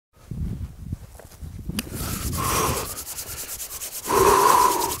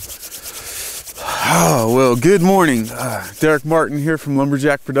Oh, well, good morning. Derek Martin here from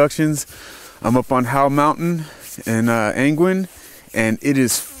Lumberjack Productions. I'm up on Howell Mountain in Angwin, and it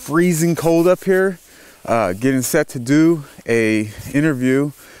is freezing cold up here. Getting set to do a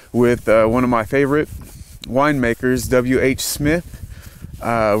interview with one of my favorite winemakers, W.H. Smith.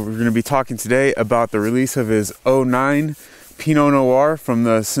 We're going to be talking today about the release of his 09 Pinot Noir from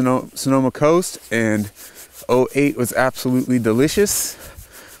the Sonoma coast, and 08 was absolutely delicious.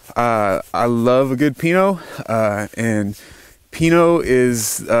 I love a good Pinot, and Pinot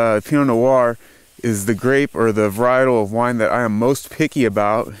Noir is the grape or the varietal of wine that I am most picky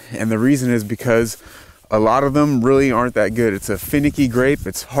about, and the reason is because a lot of them really aren't that good. It's a finicky grape,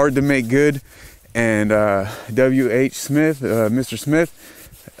 it's hard to make good, and W.H. Smith, Mr. Smith,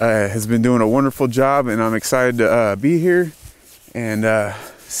 has been doing a wonderful job, and I'm excited to be here and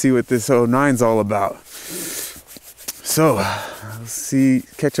see what this 09's all about. So,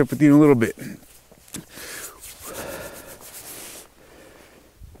 catch up with you in a little bit.